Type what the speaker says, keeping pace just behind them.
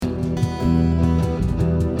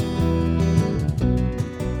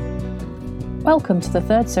Welcome to the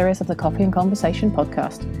third series of the Coffee and Conversation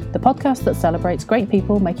podcast, the podcast that celebrates great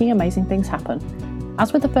people making amazing things happen.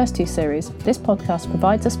 As with the first two series, this podcast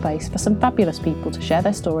provides a space for some fabulous people to share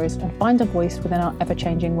their stories and find a voice within our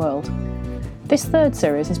ever-changing world. This third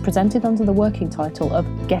series is presented under the working title of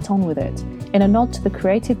Get On With It, in a nod to the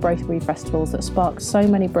creative bravery festivals that sparked so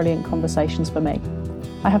many brilliant conversations for me.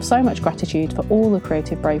 I have so much gratitude for all the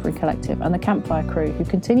Creative Bravery Collective and the Campfire crew who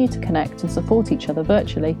continue to connect and support each other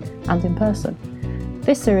virtually and in person.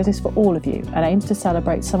 This series is for all of you and aims to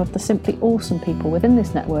celebrate some of the simply awesome people within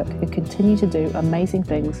this network who continue to do amazing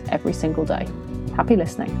things every single day. Happy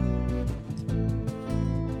listening.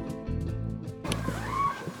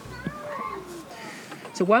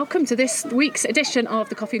 So welcome to this week's edition of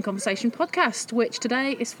the Coffee and Conversation podcast, which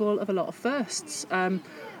today is full of a lot of firsts. I'm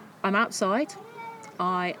outside.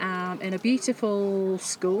 I am in a beautiful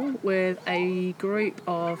school with a group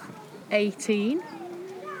of 18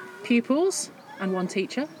 pupils and one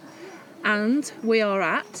teacher, and we are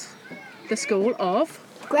at the school of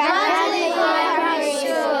Grand Tully Primary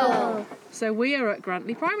School. So we are at Grand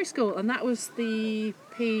Tully Primary School, and that was the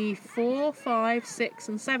P4, 5, 6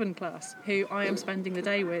 and 7 class who I am spending the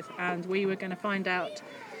day with, and we were going to find out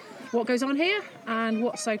what goes on here and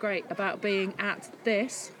what's so great about being at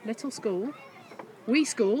this little school. We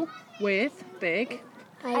school with big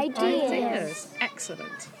ideas.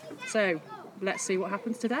 Excellent. So let's see what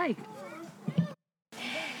happens today.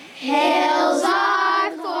 Hills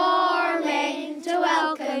are forming to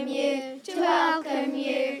welcome you, to welcome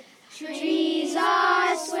you. Trees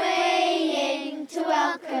are swaying to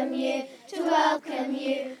welcome you, to welcome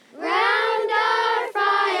you. Round our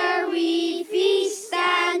fire we feast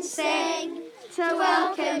and sing to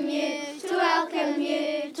welcome you, to welcome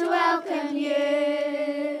you, to welcome you.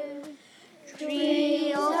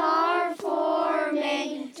 Trees are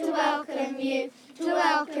forming to welcome you, to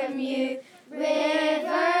welcome you.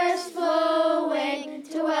 Rivers flowing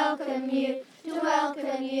to welcome you, to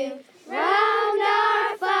welcome you. Round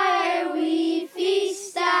our fire we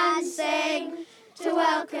feast and sing to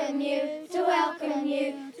welcome you, to welcome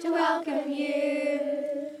you, to welcome you.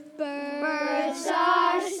 Birds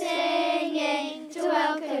are singing to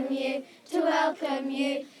welcome you, to welcome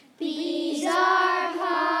you. Bees are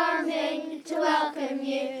humming to welcome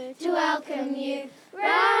you, to welcome you.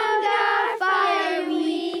 Round our fire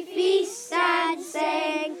we feast and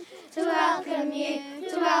sing to welcome you,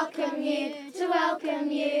 to welcome you, to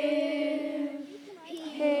welcome you.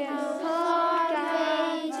 Hills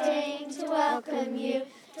are waiting to welcome you,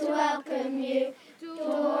 to welcome you.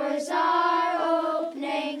 Doors are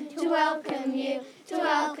opening to welcome you, to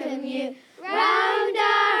welcome you. Round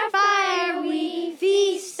our fire we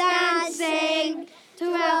feast and sing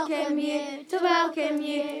to welcome you, to welcome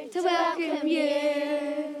you, to welcome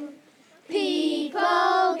you.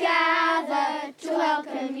 People gather to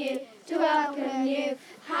welcome you, to welcome you.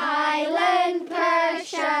 Highland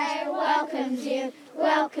Perthshire welcomes you,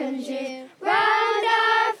 welcomes you. Round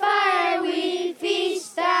our fire we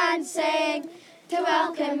feast and sing to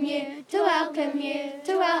welcome you, to welcome you,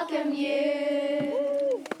 to welcome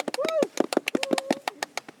you.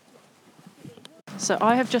 So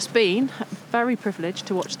I have just been very privileged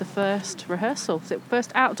to watch the first rehearsal, the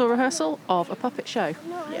first outdoor rehearsal of a puppet show.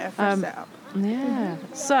 Yeah, first setup. Yeah.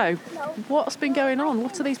 So, what's been going on?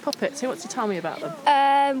 What are these puppets? Who wants to tell me about them?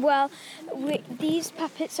 These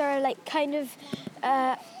puppets are like kind of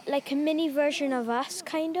like a mini version of us,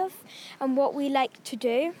 kind of, and what we like to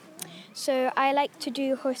do. So I like to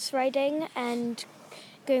do horse riding and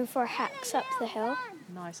going for hacks up the hill.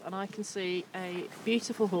 Nice, and I can see a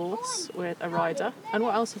beautiful horse with a rider. And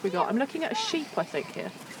what else have we got? I'm looking at a sheep, I think,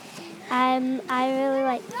 here. I really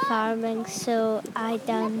like farming, so I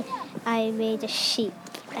made a sheep,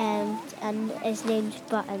 and his name's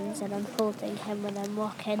Buttons, and I'm holding him when I'm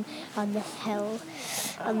walking on the hills.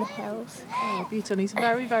 Oh, beautiful. And he's a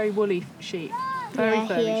very, very woolly sheep. Very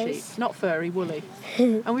furry sheep. Not furry, woolly.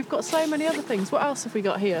 And we've got so many other things. What else have we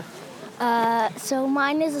got here? So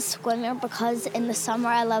mine is a swimmer, because in the summer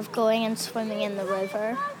I love going and swimming in the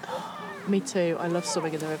river. Me too. I love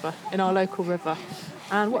swimming in the river, in our local river.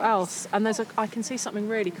 And what else? And I can see something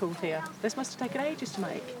really cool here. This must have taken ages to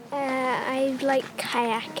make. I like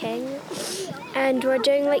kayaking, and we're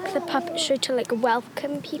doing like the puppet show to like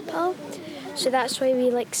welcome people. So that's why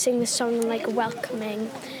we like sing the song like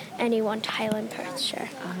welcoming anyone to Highland Perthshire.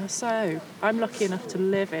 So I'm lucky enough to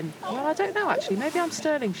live in, well, I don't know actually, maybe I'm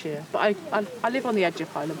Stirlingshire, but I live on the edge of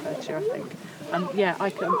Highland Perthshire, I think. And yeah,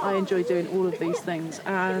 I enjoy doing all of these things.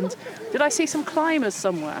 And did I see some climbers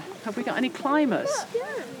somewhere? Have we got any climbers?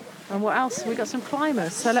 And what else? We got some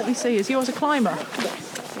climbers. So let me see. Is yours a climber?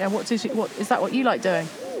 Yes. Yeah. What is that? What you like doing?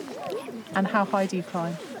 And how high do you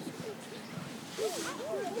climb?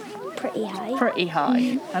 Pretty high. Pretty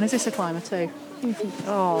high. And is this a climber too?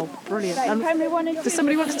 Oh, brilliant. And does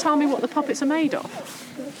somebody want to tell me what the puppets are made of?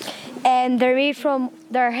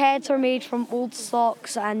 Their heads are made from old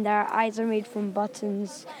socks, and their eyes are made from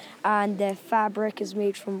buttons, and the fabric is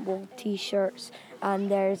made from old t-shirts, and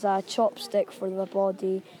there's a chopstick for the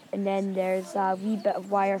body, and then there's a wee bit of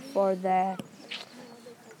wire for the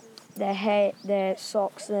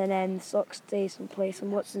socks, and then the sock stays in place,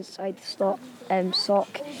 and what's inside the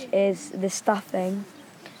sock is the stuffing.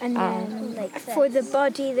 And then for the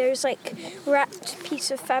body, there's wrapped piece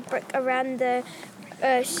of fabric around the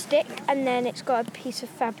stick, and then it's got a piece of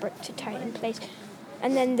fabric to tie it in place,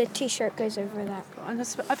 and then the t-shirt goes over that. And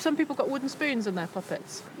have some people got wooden spoons in their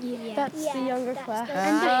puppets? Yeah. That's the younger class.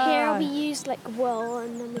 And the hair we used wool,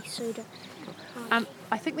 and then we sewed it. And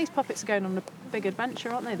I think these puppets are going on a big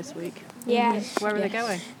adventure, aren't they, this week? Yeah. Where are they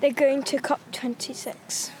going? They're going to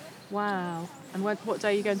COP26. Wow. And what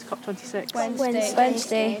day are you going to COP26?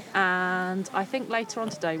 Wednesday. And I think later on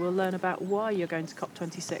today we'll learn about why you're going to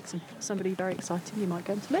COP26 and somebody very exciting you might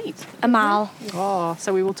go to meet. Amal. Oh,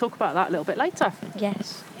 so we will talk about that a little bit later.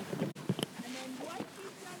 Yes.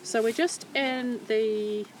 So we're just in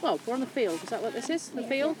we're on the field. Is that what this is? The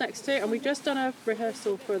field next to it. And we've just done a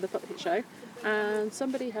rehearsal for the puppet show. And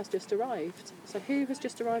somebody has just arrived. So who has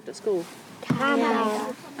just arrived at school?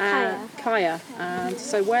 Kaya. Kaya. And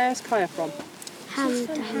so where's Kaya from?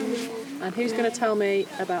 Hampton. And who's going to tell me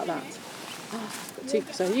about that?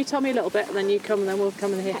 So you tell me a little bit, and then you come, and then we'll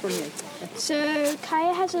come and hear from you. So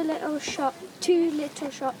Kaya has a little shop, 2 little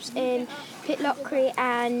shops in Pitlochry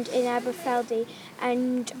and in Aberfeldy,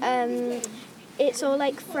 and it's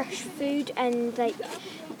all fresh food, and the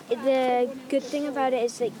good thing about it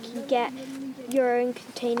is you get your own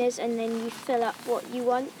containers, and then you fill up what you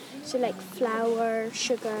want. So flour,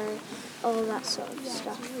 sugar, all that sort of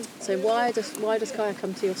stuff. So why does Kaya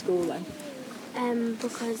come to your school then?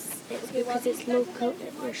 Because it's local.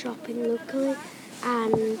 We're shopping locally,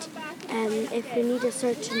 and if we need a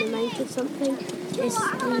certain amount of something, we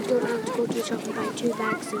don't have to go to the shop and buy 2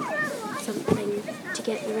 bags of something to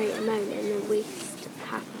get the right amount, and then waste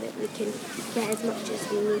half of it. We can get as much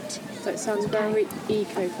as we need. So it sounds very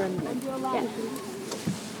eco-friendly. Yeah.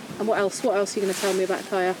 And what else? What else are you going to tell me about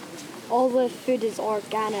Kaya? All the food is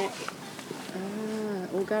organic.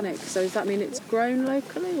 Organic. So does that mean it's grown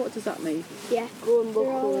locally? What does that mean? Yeah, Grown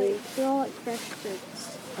locally. They're all fresh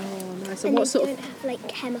fruits. Oh, nice. And what sort of? Have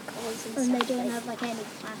chemicals and they don't have any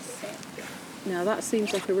plastic. Now that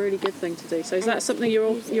seems like a really good thing to do. So is that something you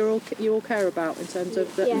all care about in terms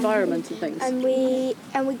of the environment and things? And we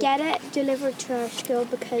get it delivered to our school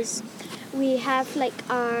because we have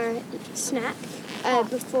our snack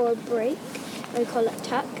before break. We call it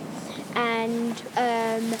tuck, and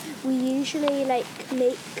we usually make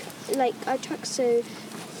our tuck. So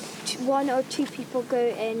 1 or 2 people go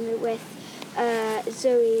in with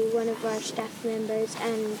Zoe, one of our staff members,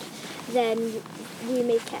 and then we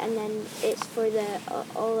make it, and then it's for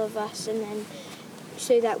all of us, and then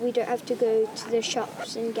so that we don't have to go to the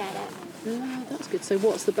shops and get it. Ah, that's good. So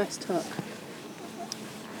what's the best tuck?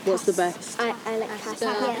 What's the best? I like pasta.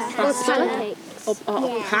 Pasta?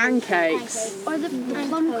 Pancakes. Pancakes. Or the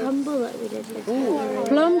plum crumble that we did. Ooh,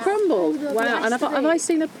 plum crumble. Wow. And have I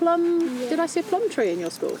seen a plum? Did I see a plum tree in your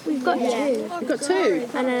school? We've got 2. You've got 2.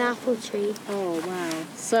 And an apple tree. Oh wow.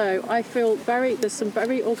 So I feel there's some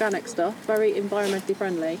very organic stuff, very environmentally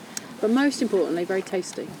friendly, but most importantly, very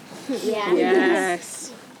tasty. Yeah. Yes.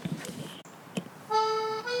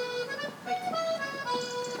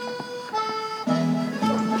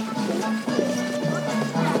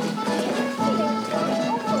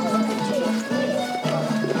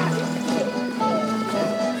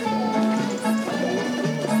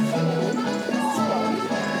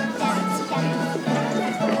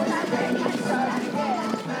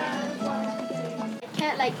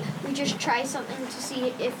 We just try something to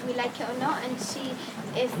see if we like it or not, and see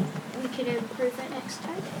if we could improve it next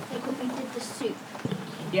time. Like when we did the soup.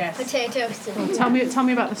 Yes. Potatoes. Well, tell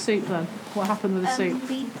me about the soup then. What happened with the soup?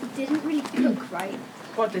 We didn't really cook right.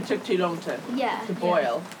 What, it took too long to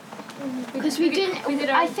boil? Because we didn't.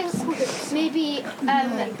 I think maybe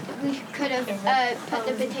we could have put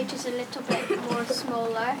the potatoes a little bit more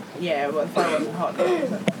smaller. Yeah, well, the fire wasn't hot enough,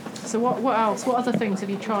 was it? So what else? What other things have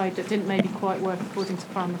you tried that didn't maybe quite work according to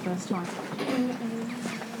plan the first time?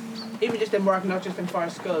 Even just in work, not just in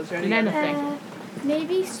forest schools, or anything.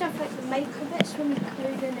 Maybe stuff like the micro bits when we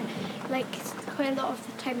code in it, quite a lot of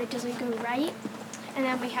the time it doesn't go right, and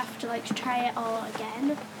then we have to try it all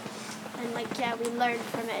again, and we learn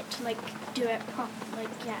from it to do it properly,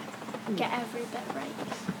 get every bit right.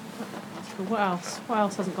 What else? What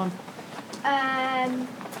else hasn't gone?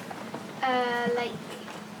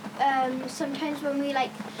 Sometimes when we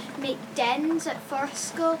make dens at forest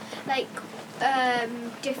school,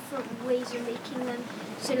 different ways of making them.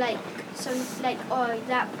 So that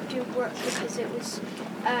didn't work because it was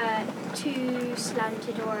too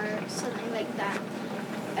slanted or something like that.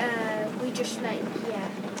 We just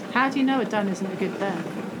How do you know a den isn't a good den?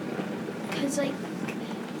 Because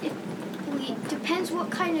depends what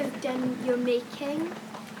kind of den you're making.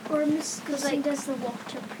 Or Miss Gibson does the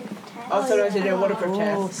waterproof test. Oh, sometimes they do a waterproof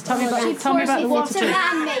test. Tell me about the waterproof. It's a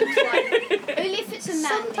man-made one. Only if it's a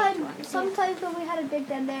man-made one. Sometimes when we had a big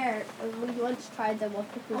den there, we once tried the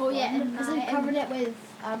waterproof Oh, yeah, one. Because we covered it with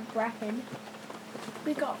bracken.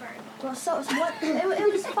 We got very much. Well,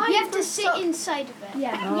 it was fine. You have to sit inside of it.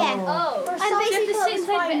 Yeah. Oh. For And some basically people sit it was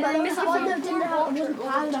inside fine, of it but and there was one that didn't have it wasn't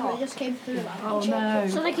planned enough, it just came through that. Oh no.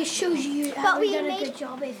 So it shows you But have we done a made- good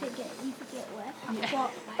job if it get wet.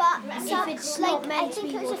 But If it's not meant I to think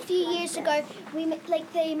be it was a waterproof. few years ago.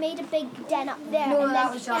 They made a big den up there, No, and that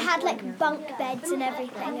then was it had bunk beds and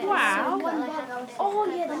everything. It was Wow. so good. Oh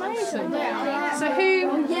yeah, Amazing. So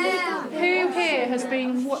who here has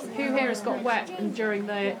been who here has got wet during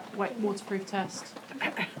the waterproof test?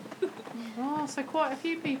 Oh, so quite a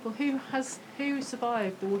few people. Who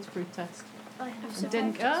survived the waterproof test? And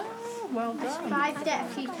didn't. Oh, well done. survived it a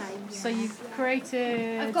few times. So you've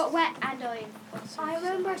created. I've got wet and I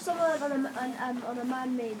remember someone on a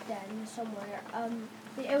man-made den somewhere.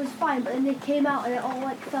 It was fine, but then they came out and it all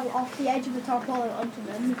fell off the edge of the tarpaulin onto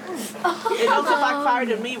them. It also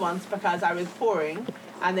backfired on me once because I was pouring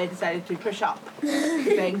and they decided to push up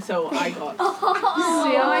thing, so I got.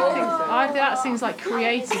 See, I think that seems like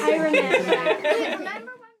creative thinking to me.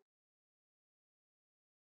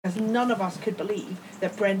 As none of us could believe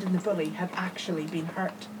that Brendan the bully had actually been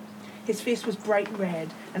hurt. His face was bright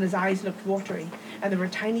red and his eyes looked watery, and there were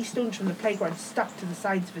tiny stones from the playground stuck to the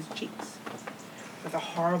sides of his cheeks. With a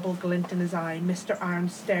horrible glint in his eye, Mr.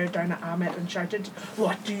 Arms stared down at Amit and shouted,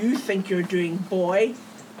 "What do you think you're doing, boy?"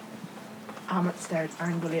 Amit stared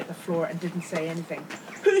angrily at the floor and didn't say anything.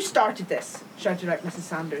 "Who started this?" shouted out Mrs.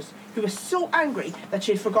 Sanders, who was so angry that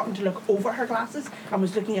she had forgotten to look over her glasses and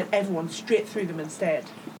was looking at everyone straight through them instead.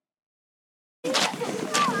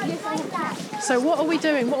 So what are we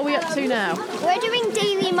doing? What are we up to now? We're doing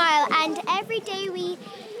Daily Mile, and every day we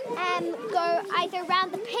go either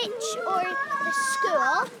around the pitch or the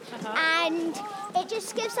school, and it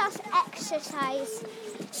just gives us exercise,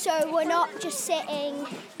 so we're not just sitting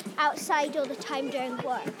outside all the time doing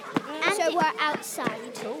work. And so we're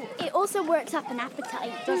outside. Cool. It also works up an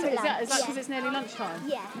appetite. Is that because it's nearly lunchtime?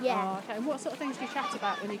 Yeah. Oh, okay. And what sort of things do you chat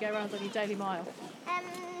about when you go around on your daily mile?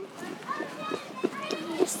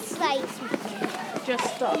 Just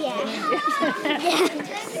Just stuff. yeah.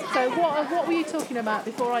 So what were you talking about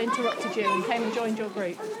before I interrupted you and came and joined your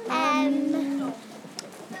group?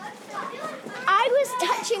 I was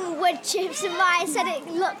touching wood chips and Maya said it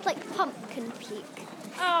looked like pumpkin puke.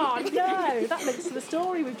 Oh no, that links to the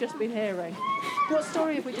story we've just been hearing. What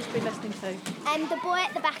story have we just been listening to? The boy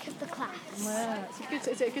at the back of the class. Wow, is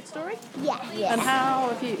it a good story? Yeah. And how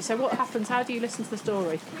have you? So what happens? How do you listen to the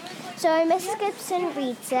story? So Mrs. Gibson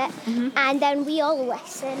reads it, and then we all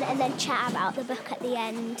listen, and then chat about the book at the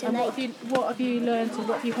end. And what have you learned and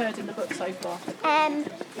what have you heard in the book so far?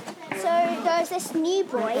 So there's this new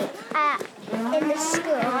boy in the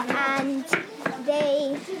school, and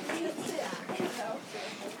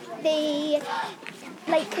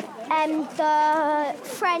the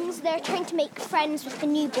friends, they're trying to make friends with the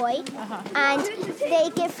new boy, and they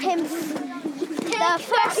give him the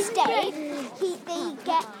first day.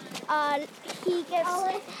 He gives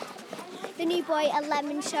the new boy a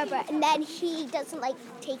lemon sherbet, and then he doesn't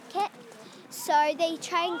take it, so they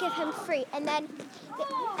try and give him fruit, and then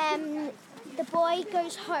the boy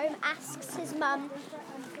goes home, asks his mum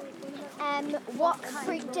what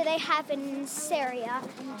fruit do they have in Syria,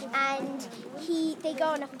 and they go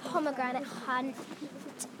on a pomegranate hunt,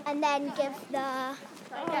 and then give the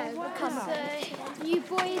because the new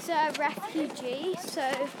boy is a refugee, so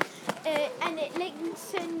and it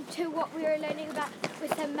links into what we were learning about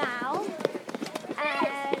with the Mao,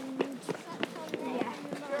 and yeah.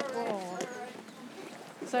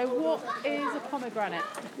 So what is a pomegranate?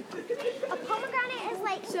 A pomegranate is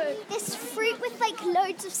this fruit with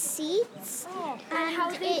loads of seeds. And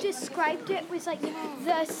how they described it was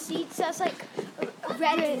the seeds as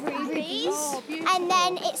red rubies. Oh, beautiful. And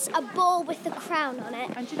then it's a ball with the crown on it.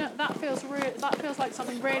 And do you know that feels like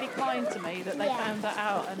something really kind to me that they found that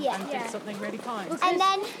out and did something really kind. And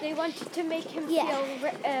then they wanted to make him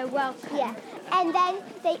feel welcome. Yeah. And then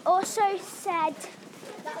they also said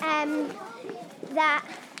that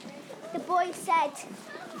the boy said,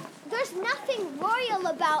 "There's nothing royal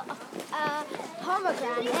about a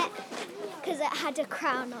pomegranate because it had a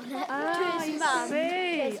crown on it."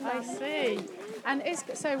 I see. And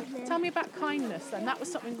so tell me about kindness then. That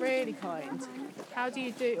was something really kind. How do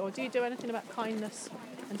you do anything about kindness?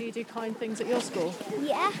 And do you do kind things at your school?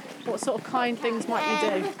 Yeah. What sort of kind things might you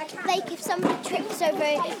do? Like if somebody trips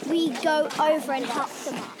over, we go over and help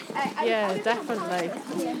them up. Yeah,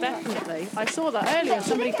 definitely. I saw that earlier.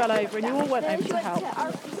 Somebody fell over and you all went over to help.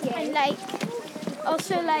 And like,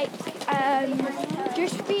 also like,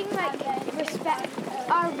 just being like respect.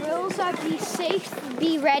 Our rules are be safe,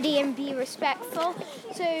 be ready, and be respectful.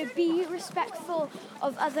 So be respectful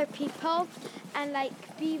of other people, and like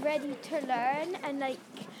be ready to learn, and like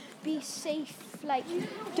be safe. Like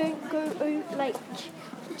don't go out like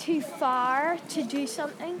too far to do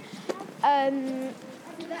something.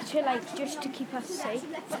 To like just to keep us safe.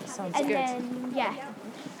 That sounds and good. Then yeah.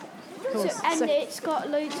 Cool. So it's got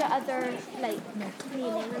loads of other like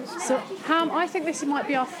meanings. So I think this might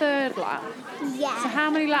be our third lap. Yeah. So how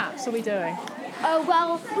many laps are we doing? Oh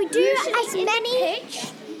well, We do as many.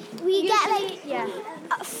 We get like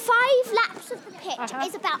 5 laps of the pitch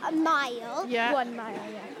is about a mile. Yeah. 1 mile,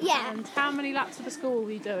 Yeah. And how many laps of the school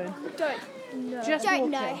are you doing? Don't know. Just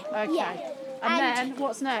Don't walking. know. Okay. Yeah. And And- then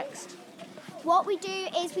what's next? What we do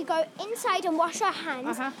is we go inside and wash our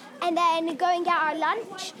hands, Uh-huh. and then go and get our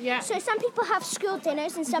lunch. Yeah. So some people have school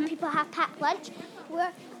dinners and some people have packed lunch.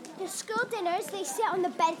 Where the school dinners, they sit on the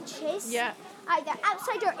benches, Yeah. either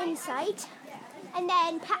outside or inside, and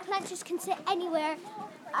then packed lunches can sit anywhere,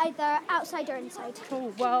 either outside or inside.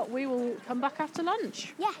 Cool. Well, we will come back after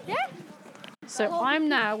lunch. Yeah. Yeah. So I'm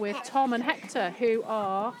now with Tom and Hector, who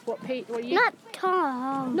are what are you? Not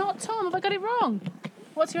Tom. Not Tom. Have I got it wrong?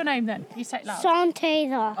 What's your name then? You say it loud. Son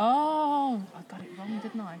Taylor. Oh, I got it wrong,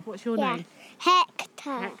 didn't I? What's your name?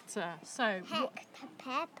 Hector. Hector. So, Hector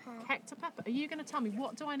Pepper. Hector Pepper, are you going to tell me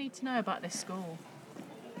what do I need to know about this school?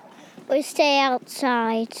 We stay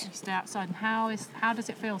outside. You stay outside, and how does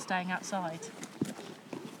it feel staying outside?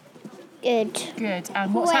 Good. Good.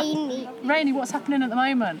 And what's Rainy. Rainy. What's happening at the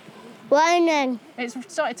moment? Raining. It's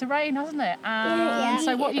started to rain, hasn't it? And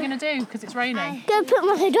so what are you going to do because it's raining? Go put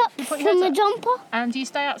my hood up put from your the hood jumper. And do you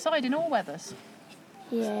stay outside in all weathers?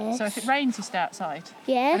 Yes. So if it rains, you stay outside.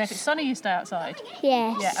 Yes. And if it's sunny, you stay outside.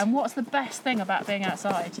 Yes. Yeah. And what's the best thing about being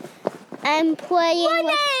outside? And playing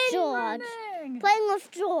with George. Running. Playing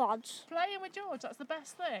with George. Playing with George. That's the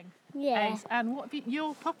best thing. Yeah. Ace. And what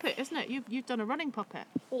your puppet, isn't it? You've done a running puppet.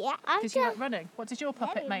 Yeah. Because you like running. What did your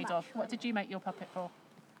puppet made of? What did you make your puppet for?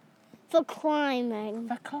 For climbing.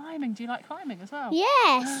 For climbing. Do you like climbing as well?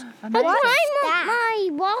 Yes. I Amazing. climb up my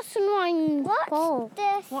Boston line pole.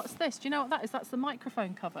 What's this? Do you know what that is? That's the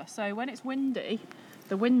microphone cover. So when it's windy,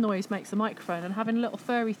 the wind noise makes the microphone, and having a little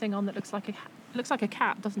furry thing on that looks like a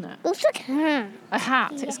cat, doesn't it? Looks like a hat. A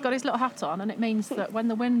hat. It's got his little hat on, and it means that when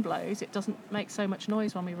the wind blows, it doesn't make so much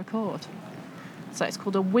noise when we record. So it's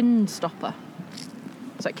called a wind stopper.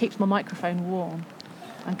 So it keeps my microphone warm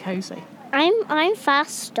and cosy. I'm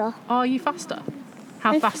faster. Are you faster?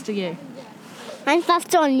 How fast are you? I'm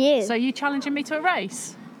faster on you. So you challenging me to a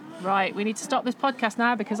race? Right, we need to stop this podcast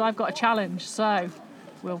now because I've got a challenge. So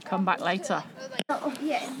we'll come back later.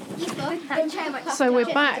 So we're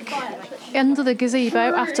back under the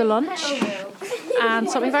gazebo after lunch, and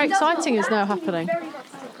something very exciting is now happening.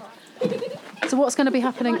 So what's going to be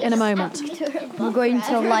happening in a moment? We're going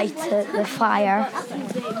to light the fire.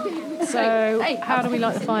 So how do we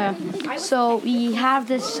light the fire? So we have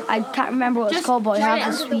this, I can't remember what it's called, but we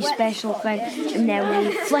have this wee special thing, and then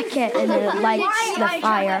we flick it and it lights the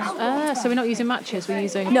fire. So we're not using matches, we're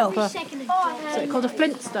using No. So it's called a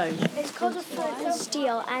flintstone. It's called a flint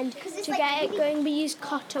steel, and to get it going, we use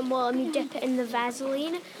cotton wool and we dip it in the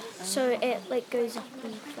Vaseline, so it like goes up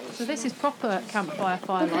in place. So this is proper campfire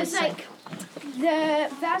fire Because lighting. like the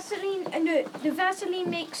Vaseline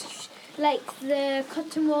makes like the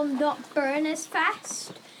cotton wool not burn as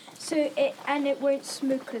fast, so it won't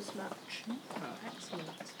smoke as much. Excellent.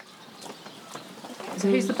 So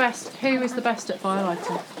who is the best at fire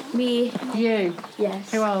lighting? Me, You.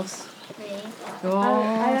 yes. Who else? Oh,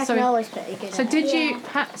 I reckon I was pretty good so at did you?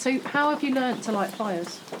 So how have you learnt to light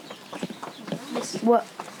fires? What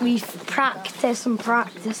we've practiced and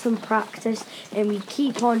practiced and practiced, and we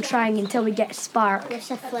keep on trying until we get a spark.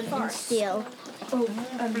 It's a flint and steel. Flint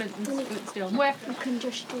and steel. Where? You can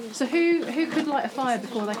just do this. So who could light a fire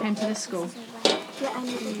before they came to this school?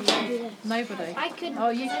 Nobody. I could. Oh,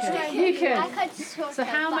 you could. You could. I could sort So of,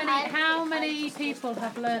 how but many people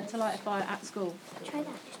have learnt to light a fire at school? Try that.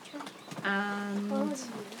 Just try. And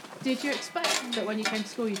Did you expect that when you came to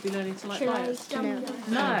school you'd be learning to like fires?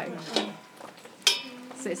 No.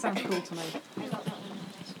 So it sounds cool to me.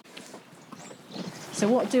 So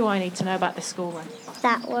what do I need to know about this school then?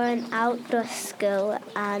 That we're an outdoor school,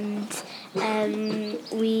 and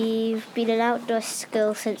we've been an outdoor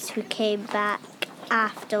school since we came back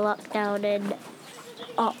after lockdown in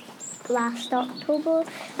last October,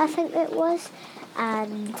 I think it was.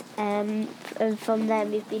 And from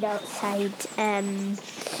then we've been outside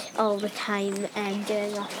all the time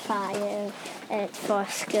doing our fire for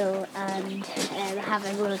school and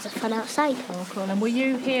having loads of fun outside. Oh, cool. And were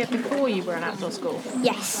you here before you were an outdoor school?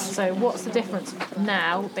 Yes. So what's the difference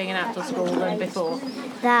now being an outdoor school than before?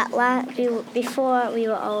 Before we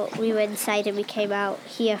were inside and we came out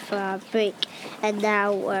here for our break, and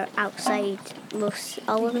now we're outside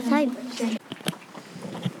all of the time.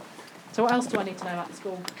 So what else do I need to know about the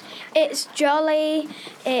school? It's jolly,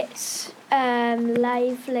 it's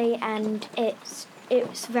lively, and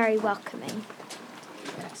it's very welcoming.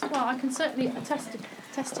 Yes. Well, I can certainly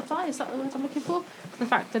testify, is that the word I'm looking for? The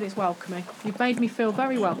fact that it's welcoming. You've made me feel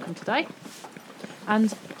very welcome today.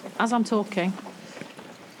 And as I'm talking,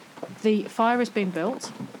 the fire is being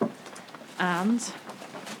built, and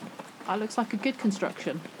it looks like a good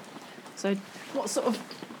construction. So what sort of...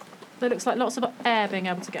 There looks like lots of air being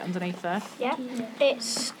able to get underneath there. Yeah,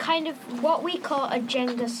 it's kind of what we call a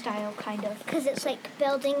Jenga style, kind of. Because it's like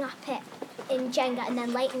building up it in Jenga and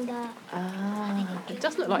then lighting the... It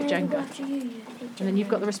does look like Jenga. And then you've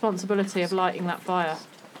got the responsibility of lighting that fire.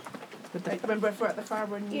 Remember if we're at the fire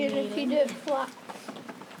when you do it flat.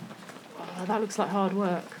 Oh, that looks like hard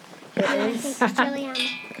work. Yes,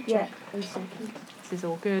 Julianne. Yeah. This is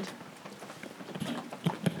all good.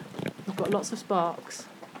 We've got lots of sparks.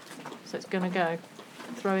 So it's going to go.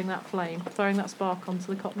 Throwing that spark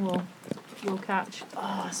onto the cotton wool will catch.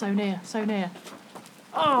 Oh, so near, so near.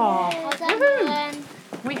 Oh,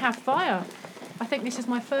 woohoo! We have fire. I think this is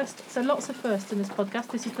my first, so lots of firsts in this podcast.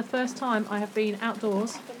 This is the first time I have been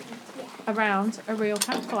outdoors around a real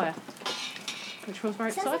campfire, which was very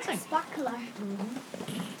exciting.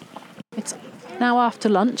 It's now after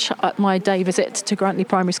lunch at my day visit to Grand Tully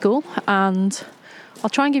Primary School, and I'll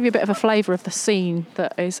try and give you a bit of a flavour of the scene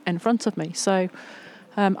that is in front of me. So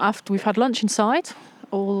after we've had lunch inside,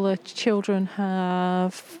 all the children people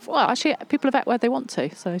have ate where they want to.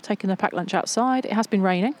 So taking their packed lunch outside. It has been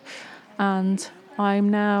raining, and I'm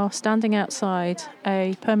now standing outside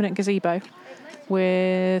a permanent gazebo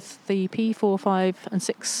with the P4, 5 and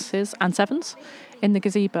 6s and 7s in the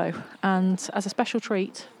gazebo. And as a special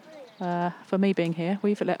treat for me being here,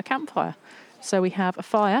 we've lit a campfire. So we have a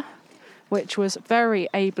fire which was very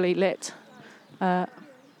ably lit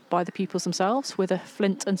by the pupils themselves with a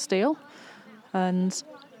flint and steel. And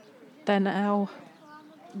they're now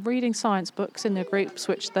reading science books in their groups,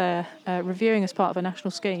 which they're reviewing as part of a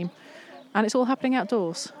national scheme. And it's all happening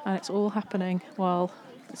outdoors. And it's all happening while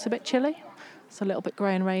it's a bit chilly. It's a little bit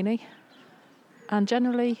grey and rainy. And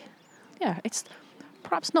generally, it's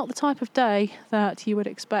perhaps not the type of day that you would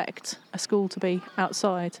expect a school to be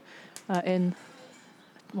outside in...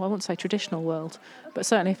 Well, I won't say traditional world, but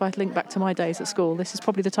certainly if I think back to my days at school, this is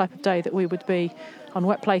probably the type of day that we would be on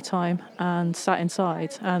wet playtime and sat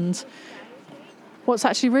inside. And what's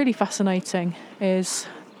actually really fascinating is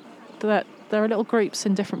that there are little groups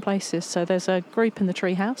in different places. So there's a group in the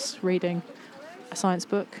treehouse reading a science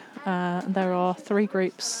book, and there are 3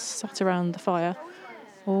 groups sat around the fire,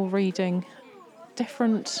 all reading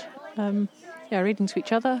different, reading to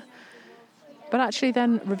each other, but actually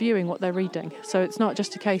then reviewing what they're reading. So it's not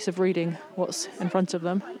just a case of reading what's in front of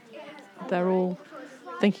them. They're all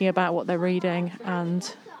thinking about what they're reading,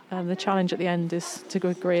 and the challenge at the end is to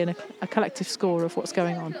agree on a collective score of what's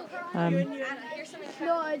going on.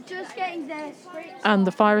 And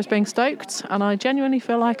the fire is being stoked, and I genuinely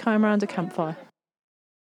feel like I'm around a campfire.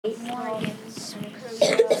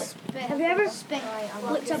 Have you ever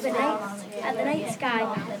looked up at the night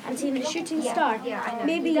sky and seen a shooting star?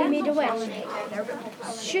 Maybe you made a wish.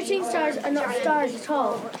 Shooting stars are not stars at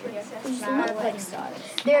all. They just look like stars.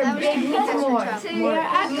 They're big more. They're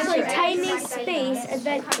actually tiny space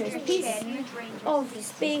adventures. Piece of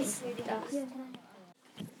space dust.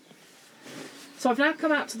 So I've now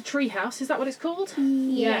come out to the treehouse. Is that what it's called?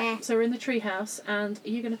 Yeah. So we're in the treehouse, and are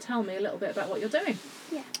you going to tell me a little bit about what you're doing?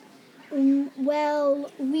 Yeah.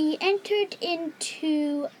 Well, we entered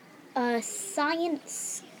into a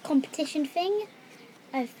science competition thing,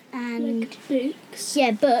 and Like books.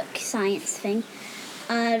 Yeah, book science thing,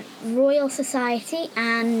 Royal Society,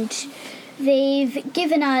 and they've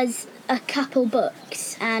given us a couple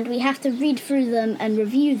books, and we have to read through them and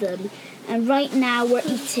review them, And right now we're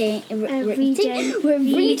eating. We're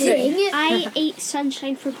reading. I ate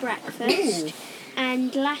sunshine for breakfast. Ooh.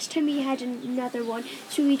 And last time we had another one.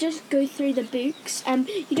 So we just go through the books.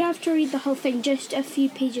 You don't have to read the whole thing, just a few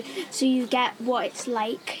pages, so you get what it's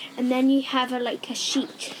like. And then you have a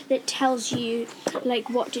sheet that tells you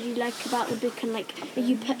what did you like about the book, and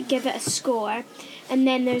you give it a score. And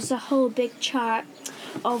then there's a whole big chart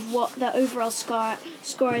of what the overall score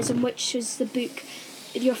is, and which is the book,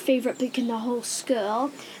 your favourite book in the whole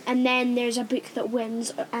school. And then there's a book that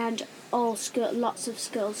wins, and lots of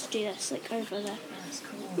schools do this over there.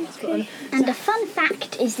 That's cool. And the fun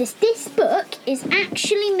fact is this book is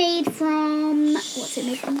actually made from... What's it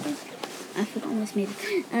made from? I've forgotten what's made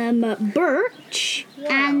of. Birch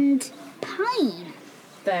and pine.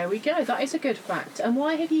 There we go. That is a good fact. And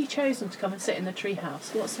why have you chosen to come and sit in the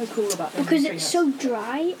treehouse? What's so cool about being Because in the it's treehouse? so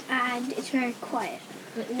dry and it's very quiet.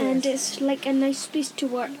 And it's a nice space to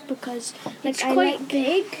work because It's I quite like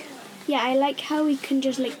big. Yeah, I like how we can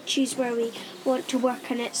just choose where we want to work,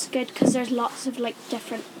 and it's good because there's lots of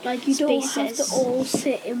different You don't spaces. have to all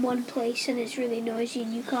sit in one place and it's really noisy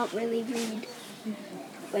and you can't really read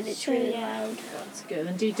when it's really loud. That's good.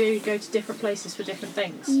 And do you go to different places for different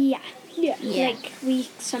things? Yeah. Yeah. We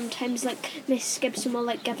sometimes Miss Gibson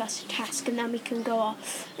will give us a task, and then we can go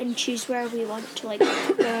off and choose where we want to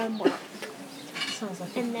work. Sounds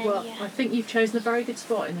like And it. then, Well, yeah. I think you've chosen a very good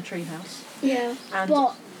spot in the treehouse. Yeah. And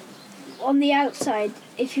But on the outside,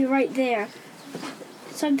 if you're right there,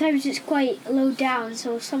 sometimes it's quite low down,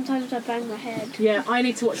 so sometimes I bang my head. yeah, I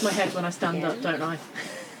need to watch my head when I stand up, don't I?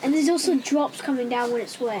 And there's also drops coming down when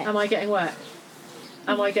it's wet. Am I getting wet?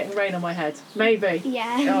 Am I getting rain on my head? Maybe.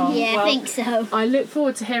 Yeah. Oh, Yeah, well, I think so. I look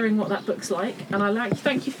forward to hearing what that book's like, and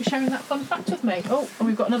thank you for sharing that fun fact with me. Oh, and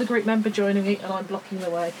we've got another group member joining me, and I'm blocking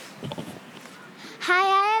the way. Hi,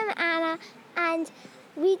 I am Anna, and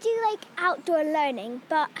we do outdoor learning,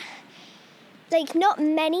 but not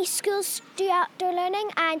many schools do outdoor learning,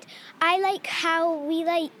 and I like how we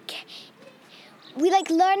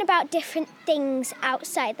learn about different things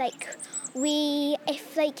outside. We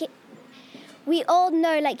all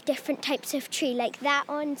know different types of tree. That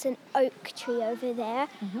one's an oak tree over there,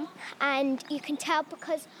 and you can tell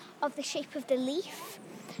because of the shape of the leaf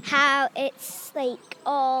how it's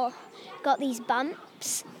all got these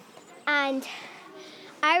bumps, and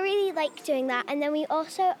I really like doing that. And then we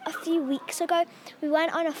also, a few weeks ago, we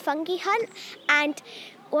went on a fungi hunt, and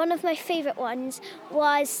one of my favourite ones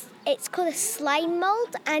was, it's called a slime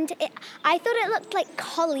mould, and I thought it looked like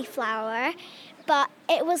cauliflower, but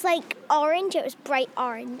it was orange, it was bright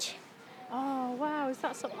orange. Oh, wow, is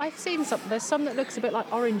that something? I've seen something. There's some that looks a bit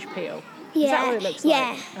like orange peel. Yeah. Is that what it looks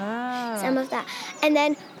Yeah. like? Ah. Some of that. And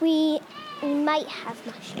then we might have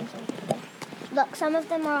mushrooms. Look, some of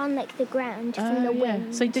them are on the ground from the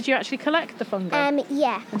wind. So did you actually collect the fungi?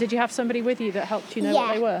 Yeah. And did you have somebody with you that helped you know Yeah.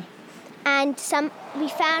 what they were? And we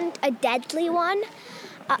found a deadly one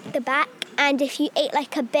up the back, and if you ate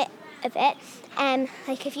a bit of it,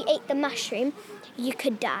 if you ate the mushroom, you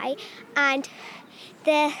could die. And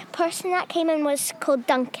the person that came in was called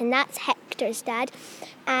Duncan. That's Hector's dad,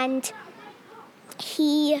 and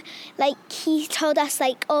he told us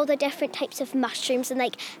all the different types of mushrooms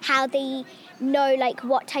and how they know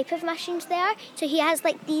what type of mushrooms they are. So he has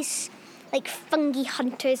these fungi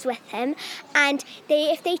hunters with him, and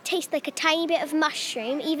if they taste a tiny bit of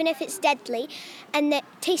mushroom, even if it's deadly, and they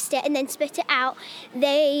taste it and then spit it out,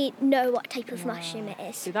 they know what type of mushroom it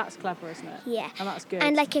is. See, that's clever, isn't it? Yeah. And that's good.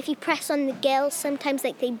 And if you press on the gills, sometimes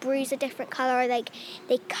they bruise a different colour, or they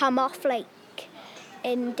come off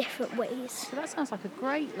in different ways. So that sounds like a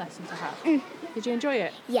great lesson to have. Did you enjoy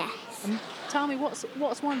it? Yes. Tell me, what's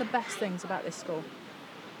one of the best things about this school?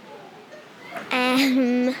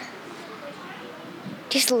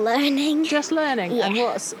 Just learning. Just learning. Yeah. And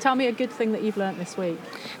tell me a good thing that you've learnt this week.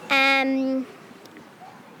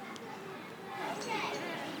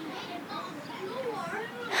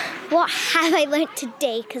 What have I learnt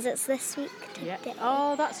today? Because it's this week Yeah. today.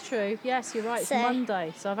 Oh, that's true. Yes, you're right. It's So-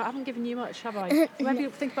 Monday, so I haven't given you much, have I? Maybe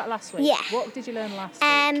think about last week. Yeah. What did you learn last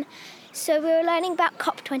week? So we were learning about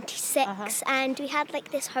COP26, and we had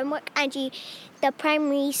this homework, and the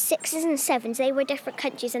primary 6s and 7s, they were different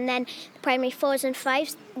countries, and then the primary 4s and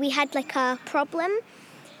 5s, we had a problem,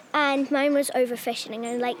 and mine was overfishing,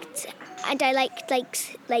 and I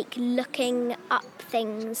liked looking up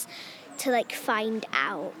things to find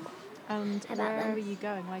out. And about where them. are you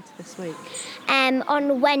going later this week?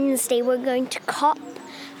 On Wednesday we're going to COP,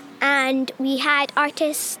 and we had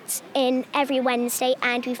artists in every Wednesday,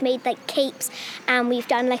 and we've made capes, and we've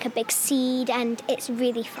done a big seed, and it's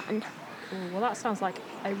really fun. Ooh, well, that sounds like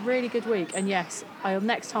a really good week. And yes,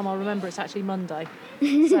 next time I'll remember it's actually Monday.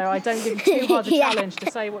 So I don't give you too hard a challenge to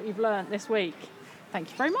say what you've learnt this week. Thank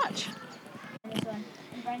you very much.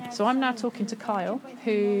 So I'm now talking to Kyle,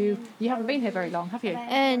 who you haven't been here very long, have you?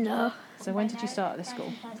 No. So when did you start at this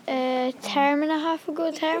school? Term and a half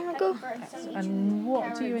ago. And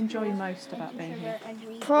what do you enjoy most about being here?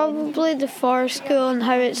 Probably the forest school and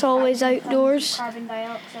how it's always outdoors.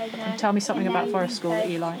 And tell me something about forest school that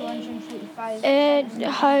you like.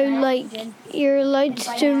 How you're allowed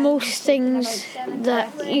to do most things,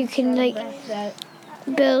 that you can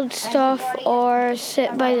build stuff or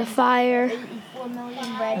sit by the fire.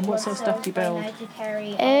 And what sort of stuff do you build?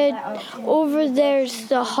 Over there's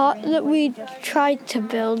the hut that we tried to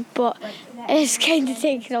build, but it's kind of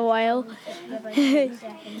taken a while.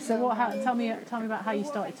 So tell me about how you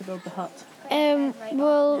started to build the hut.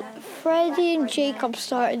 Well, Freddie and Jacob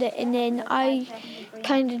started it, and then I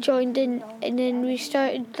kind of joined in, and then we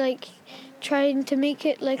started trying to make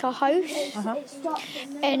it like a house.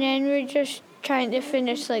 And then we're just trying to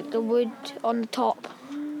finish the wood on the top.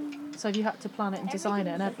 So have you had to plan it and design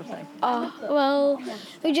it and everything? Well,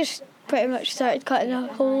 we just pretty much started cutting a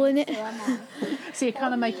hole in it. So you're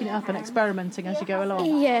kind of making it up and experimenting as you go along?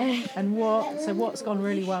 Yeah. And what's gone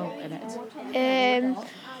really well in it?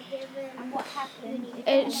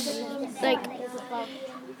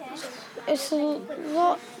 It's a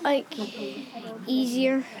lot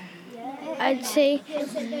easier, I'd say,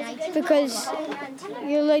 because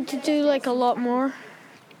you're allowed to do a lot more.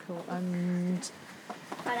 Cool. And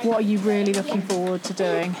what are you really looking forward to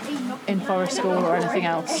doing in forest school or anything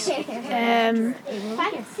else?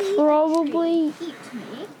 Probably.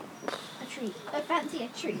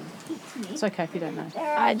 It's okay if you don't know.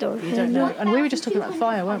 I don't. You don't know. And we were just talking about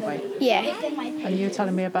fire, weren't we? Yeah. And you were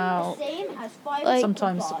telling me about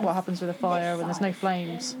sometimes what happens with a fire when there's no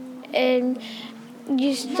flames.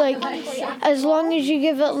 Just as long as you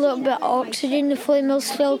give it a little bit of oxygen, the flame will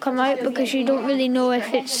still come out because you don't really know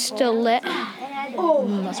if it's still lit.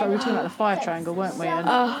 That's right, we were talking about the fire triangle, weren't we? And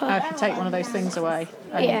how if you take one of those things away,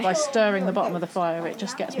 and by stirring the bottom of the fire, it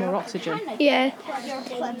just gets more oxygen. Yeah.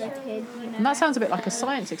 And that sounds a bit like a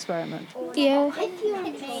science experiment. Yeah.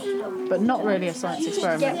 But not really a science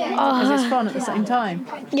experiment, because it's fun at the same time.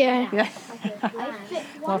 Yeah. Yeah.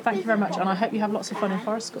 Well, thank you very much, and I hope you have lots of fun in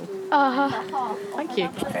forest school. Thank you.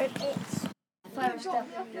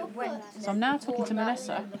 So I'm now talking to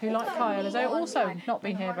Melissa, who, like Kyle, has also not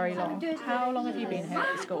been here very long. How long have you been here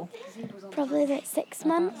at the school? Probably about 6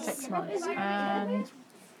 months. 6 months. And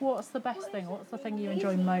what's the best thing? What's the thing you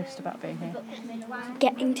enjoy most about being here?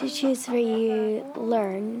 Getting to choose where you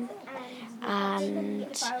learn,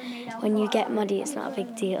 and when you get muddy, it's not a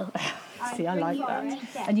big deal. See, I like that.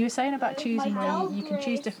 And you were saying about choosing where you can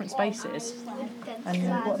choose different spaces. And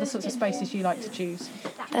what are the sorts of spaces you like to choose?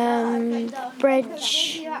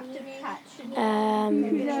 Bridge,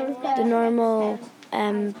 the normal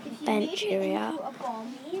bench area,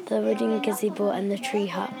 the wooden gazebo and the tree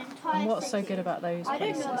hut. And what's so good about those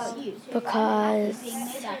places? Because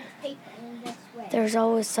there's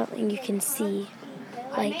always something you can see.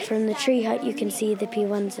 Like from the tree hut you can see the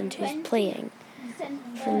P1s and 2s playing.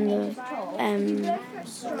 From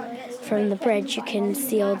the bridge you can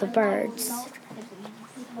see all the birds.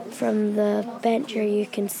 From the bench area you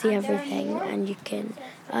can see everything, and you can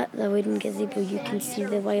at the wooden gazebo you can see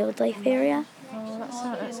the wildlife area.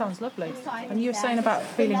 Oh, that sounds lovely. And you were saying about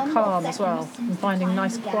feeling calm as well and finding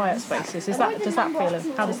nice quiet spaces. How does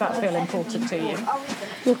that feel important to you?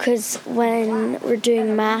 Because when we're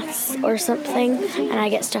doing maths or something and I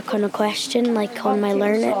get stuck on a question, like on my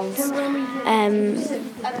Learn-Its,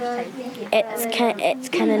 it's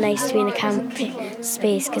kind of nice to be in a calm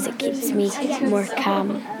space because it keeps me more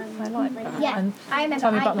calm. I like that. And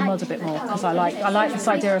tell me about the mud a bit more, because I like this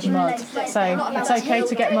idea of mud. So it's okay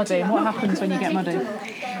to get muddy. And what happens when you get muddy?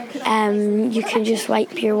 You can just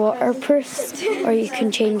wipe your waterproofs, or you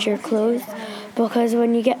can change your clothes. Because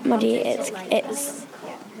when you get muddy, it's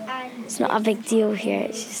not a big deal here.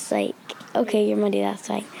 It's just like, okay, you're muddy, that's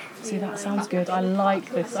fine. See, that sounds good. I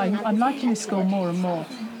like this. I'm liking this school more and more.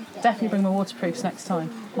 Definitely bring my waterproofs next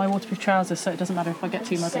time. My waterproof trousers, so it doesn't matter if I get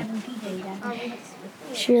too muddy.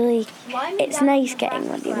 It's nice getting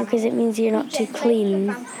muddy because it means you're not too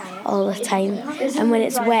clean all the time. And when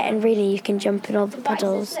it's wet and rainy, you can jump in all the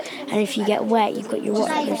puddles. And if you get wet, you've got your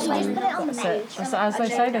waterproofs on. That's it. As they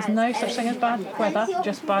say, there's no such thing as bad weather,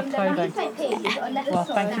 just bad clothing. Well,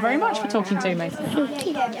 thank you very much for talking to me.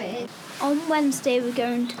 On Wednesday, we're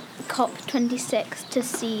going to COP26 to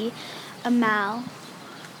see Amal.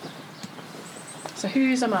 So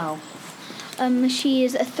who's Amal? She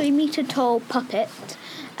is a 3-metre tall puppet,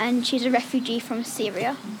 and she's a refugee from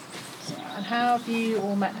Syria. And how have you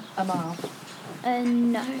all met Amal?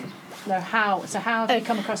 No. No, how? So how have you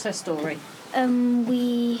come across her story?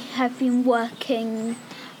 We have been working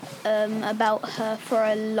about her for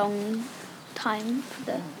a long time.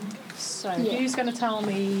 So who's going to tell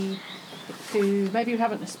me, who maybe you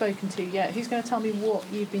haven't spoken to yet, who's going to tell me what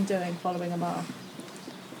you've been doing following Amal?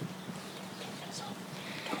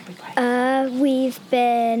 We've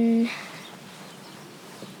been...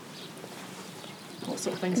 What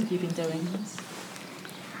sort of things have you been doing?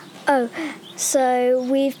 So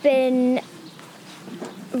we've been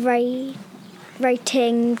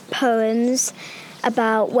writing poems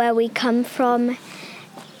about where we come from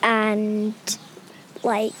and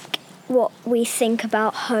like what we think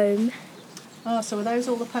about home. Oh, so are those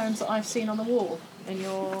all the poems that I've seen on the wall in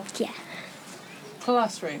your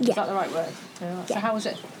classroom? Yeah. Is that the right word? Yeah. So Yeah. how was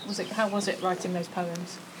it? How was it writing those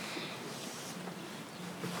poems?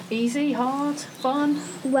 Easy, hard, fun?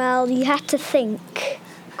 Well, you had to think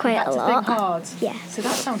quite a lot. You had to think hard. Yeah. So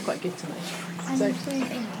that sounds quite good to me.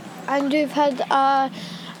 And we've had a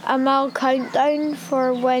mile countdown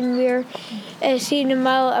for when we're seeing a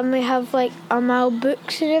mile, and we have like our mile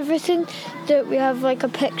books and everything, that we have like a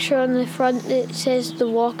picture on the front that says the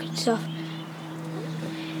walk and stuff.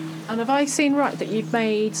 And have I seen right that you've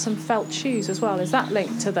made some felt shoes as well? Is that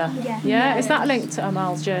linked to the... Yeah? Is that linked to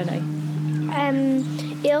Amal's journey?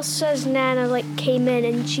 Ilsa's nana came in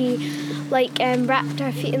and she wrapped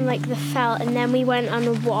her feet in the felt, and then we went on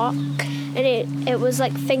a walk, and it was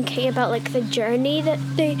thinking about the journey that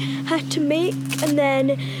they had to make, and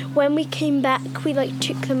then when we came back we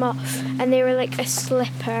took them off and they were a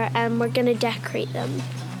slipper, and we're gonna decorate them.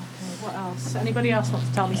 What else? Anybody else want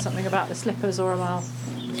to tell me something about the slippers or Amal?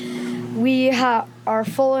 We are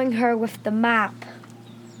following her with the map.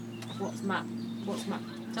 What's map?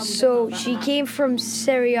 Tell me So about she map. came from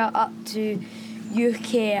Syria up to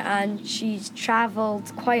UK, and she's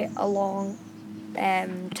travelled quite a long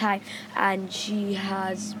time, and she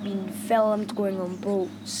has been filmed going on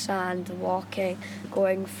boats and walking,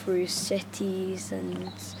 going through cities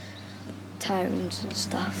and towns and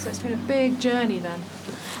stuff. So it's been a big journey then.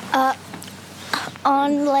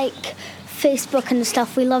 On Facebook and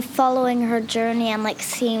stuff, we love following her journey and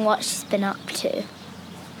seeing what she's been up to.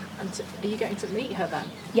 And are you getting to meet her then?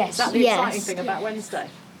 Yes. Is that the Yes. exciting thing about Wednesday?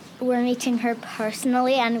 We're meeting her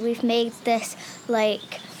personally, and we've made this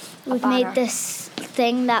this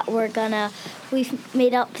thing that we've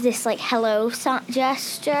made up this hello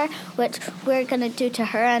gesture, which we're gonna do to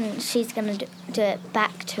her, and she's gonna do it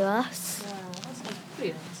back to us. Wow, that's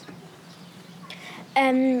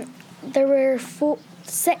brilliant. There were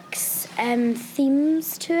 6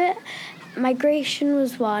 themes to it. Migration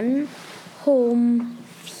was one, home,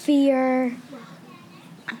 fear,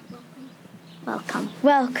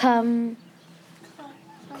 welcome,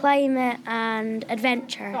 climate, and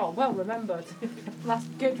adventure. Oh, well remembered. That's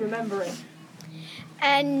good remembering.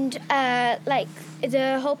 And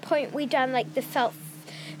the whole point we done the felt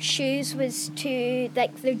shoes was to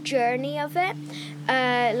the journey of it,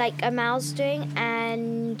 Amal's doing,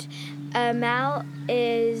 and Amal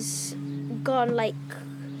is gone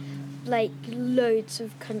loads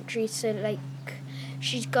of countries. So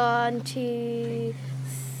she's gone to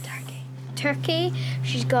Turkey.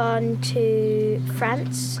 She's gone to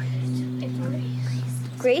France,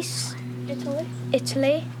 Greece,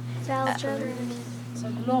 Italy, Belgium. So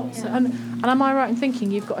lots. And am I right in thinking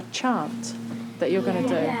you've got a chant that you're going to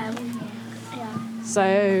do? Yeah.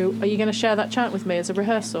 So are you going to share that chant with me as a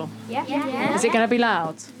rehearsal? Yeah. Is it going to be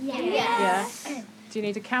loud? Yeah. Yeah. Do you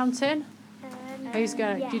need a count in? Who's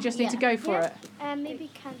going? Do you just need to go for it? Maybe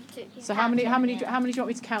count it. So how many do you want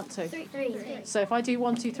me to count to? 3. So if I do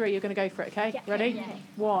 1, 2, 3, you're going to go for it, okay? Ready?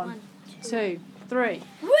 1, 2, 3.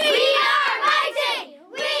 We are mighty!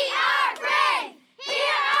 We are brave!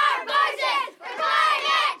 Hear our voices for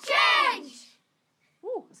climate change!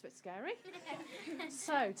 Ooh, that's a bit scary.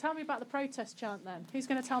 So tell me about the protest chant then. Who's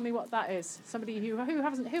going to tell me what that is? Somebody who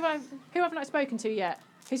haven't I spoken to yet?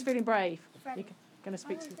 Who's feeling brave? You're going to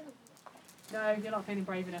speak to. No, you're not feeling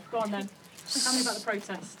brave enough. Go on then. Tell me about the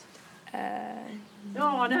protest. Oh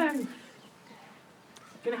no.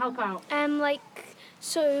 Gonna help out.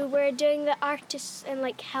 So we're doing the artists and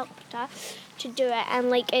helped us to do it,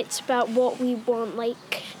 and it's about what we want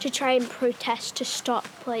to try and protest to stop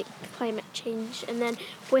climate change, and then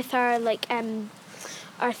with our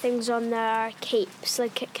our things on our capes,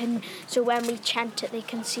 it can, so when we chant it they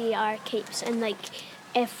can see our capes, and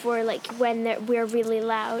if we're when we're really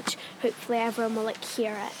loud, hopefully everyone will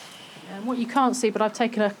hear it. And what you can't see, but I've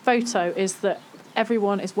taken a photo, is that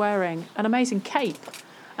everyone is wearing an amazing cape,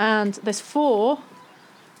 and there's 4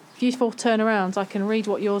 if you four turn around, I can read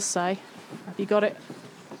what yours say. Have you got it?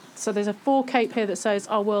 So there's a 4 cape here that says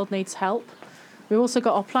our world needs help. We've also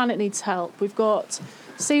got our planet needs help. We've got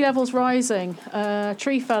sea levels rising,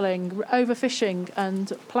 tree felling, overfishing and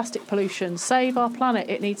plastic pollution. Save our planet,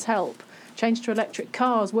 it needs help. Change to electric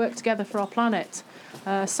cars, work together for our planet.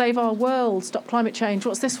 Save our world, stop climate change.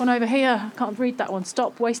 What's this one over here? I can't read that one.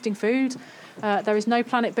 Stop wasting food. There is no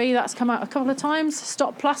planet B. That's come out a couple of times.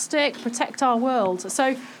 Stop plastic, protect our world.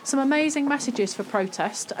 So some amazing messages for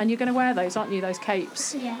protest, and you're going to wear those, aren't you, those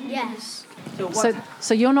capes? Yeah. Yes.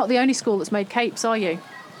 So you're not the only school that's made capes, are you?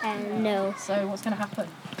 No. So what's going to happen?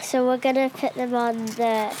 So we're going to put them on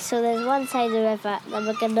so there's one side of the river, and then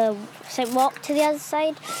we're going to walk to the other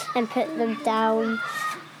side and put them down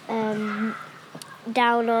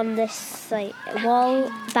on this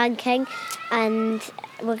wall banking, and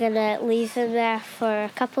we're going to leave them there for a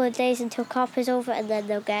couple of days until COP is over, and then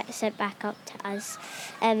they'll get sent back up to us.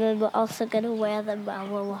 And then we're also going to wear them while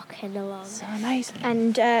we're walking along. So amazing.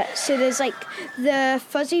 And so there's the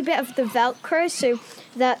fuzzy bit of the Velcro so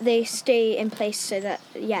that they stay in place so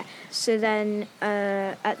then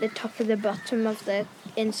at the top of the bottom of the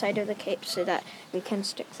inside of the cape so that we can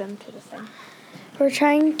stick them to the thing. We're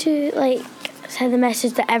trying to send the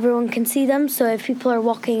message that everyone can see them, so if people are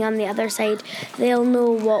walking on the other side, they'll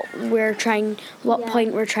know what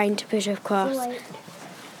point we're trying to push across. So,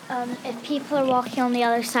 if people are walking on the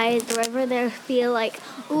other side of the river, they'll feel like,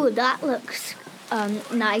 oh, that looks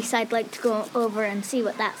nice. I'd like to go over and see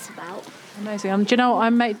what that's about. Amazing. Do you know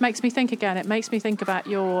what it makes me think again? It makes me think about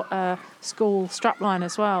your school strapline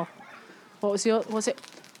as well. What was it?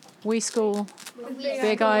 We school,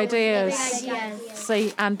 big ideas.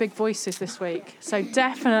 See, and big voices this week. So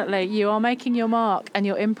definitely you are making your mark and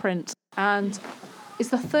your imprint. And it's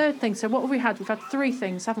the third thing. So what have we had? We've had 3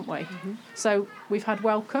 things, haven't we? Mm-hmm. So we've had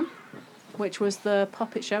welcome, which was the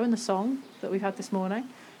puppet show and the song that we've had this morning.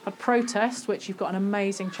 Had protest, which you've got an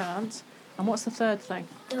amazing chant. And what's the third thing?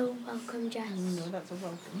 The welcome dress. No, that's a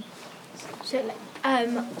welcome. So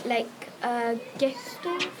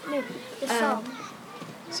gifting? No, The song.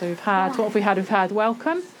 So we've had, what have we had? We've had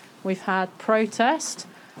welcome, we've had protest,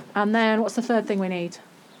 and then what's the third thing we need?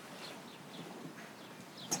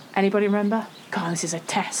 Anybody remember? God, this is a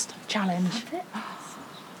test, challenge.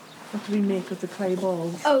 What do we make of the clay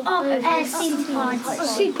balls? Seed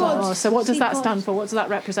pods. Oh, so what does that stand for? What does that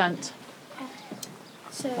represent?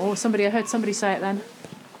 I heard somebody say it then.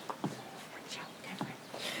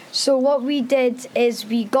 So what we did is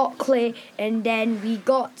we got clay and then we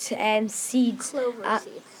got seeds.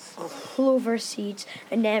 Clover seeds,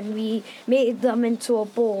 and then we made them into a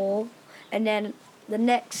bowl, and then the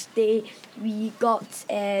next day we got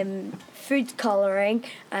food colouring,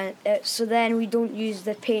 and so then we don't use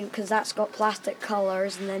the paint because that's got plastic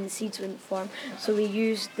colours and then the seeds wouldn't form, so we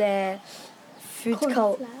used the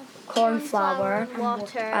corn flour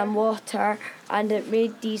and water, and it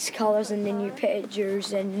made these colours, and then you put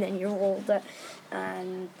yours in and then you hold it,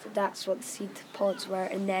 and that's what the seed pods were.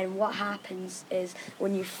 And then what happens is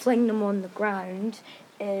when you fling them on the ground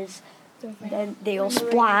is then they all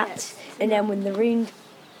splat, and then when the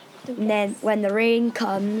rain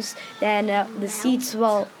comes, then the seeds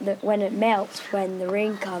will, when it melts, when the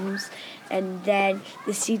rain comes, and then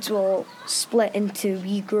the seeds will split into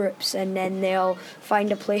wee groups, and then they'll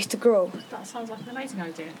find a place to grow. That sounds like an amazing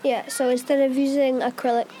idea. Yeah, so instead of using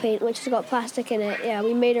acrylic paint, which has got plastic in it,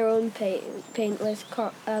 we made our own paint with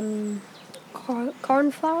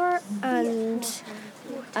corn flour and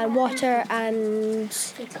water and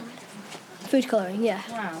food colouring,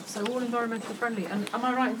 Wow, so all environmental friendly. And am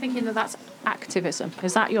I right in thinking that that's activism?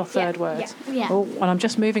 Is that your third word? Yeah. Oh, and I'm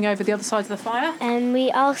just moving over the other side of the fire. And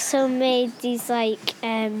we also made these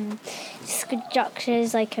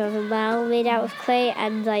structures of a well made out of clay,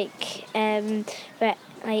 and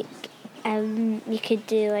you could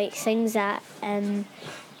do things that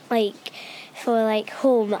for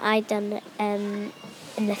home I done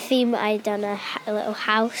in the theme I done a little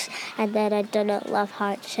house, and then I done a love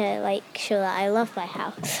heart to show that I love my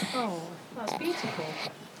house. Oh, that's beautiful.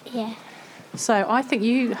 Yeah. So I think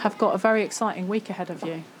you have got a very exciting week ahead of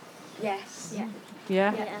you. Yes.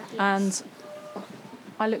 Yeah? And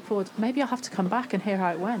I look forward. Maybe I'll have to come back and hear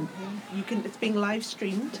how it went. You can. It's being live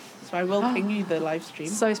streamed, so I will ping you the live stream.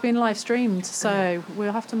 So it's been live streamed. So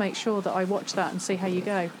we'll have to make sure that I watch that and see how you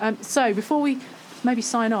go. So before we maybe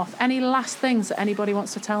sign off, any last things that anybody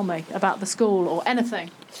wants to tell me about the school or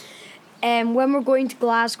anything? When we're going to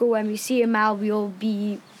Glasgow, when we see him out, we'll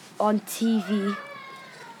be on TV.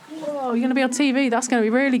 Oh, you're going to be on TV? That's going to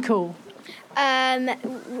be really cool.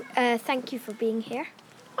 Thank you for being here.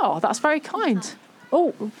 Oh, that's very kind.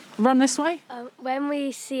 Oh, run this way. When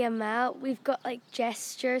we see Amal, we've got like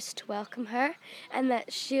gestures to welcome her, and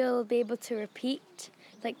that she'll be able to repeat,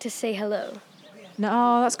 like to say hello.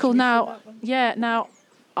 No, that's cool. Now,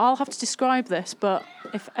 I'll have to describe this, but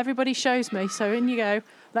if everybody shows me, so in you go,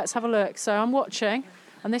 let's have a look. So I'm watching,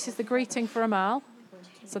 and this is the greeting for Amal.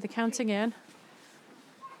 So they're counting in.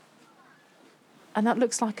 And that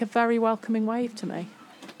looks like a very welcoming wave to me.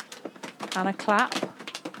 And a clap.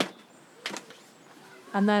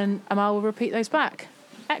 And then Amal will repeat those back.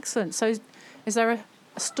 Excellent. So is there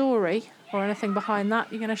a story or anything behind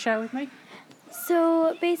that you're going to share with me?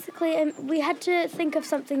 So basically, we had to think of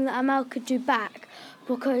something that Amal could do back,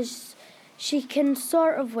 because she can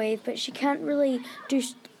sort of wave, but she can't really do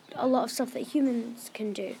a lot of stuff that humans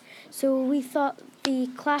can do. So we thought the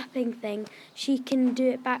clapping thing, she can do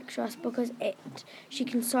it back to us, because she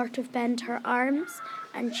can sort of bend her arms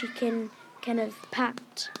and she can kind of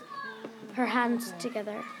pat her hands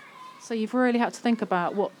together. So you've really had to think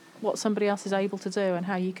about what somebody else is able to do and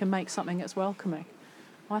how you can make something that's welcoming.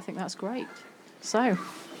 Well, I think that's great. So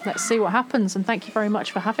let's see what happens, and thank you very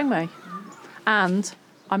much for having me. And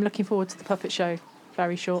I'm looking forward to the puppet show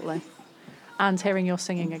very shortly and hearing your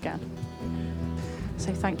singing again.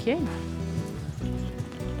 So thank you.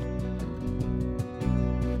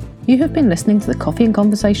 You have been listening to the Coffee and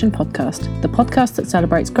Conversation podcast, the podcast that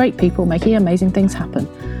celebrates great people making amazing things happen.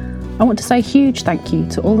 I want to say a huge thank you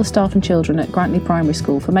to all the staff and children at Grand Tully Primary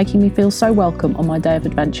School for making me feel so welcome on my day of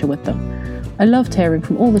adventure with them. I loved hearing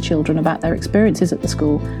from all the children about their experiences at the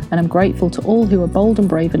school, and I'm grateful to all who were bold and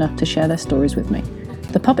brave enough to share their stories with me.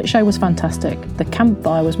 The puppet show was fantastic, the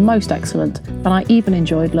campfire was most excellent, and I even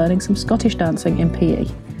enjoyed learning some Scottish dancing in PE.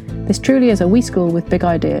 This truly is a wee school with big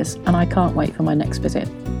ideas, and I can't wait for my next visit.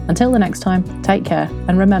 Until the next time, take care,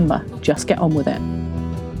 and remember, just get on with it.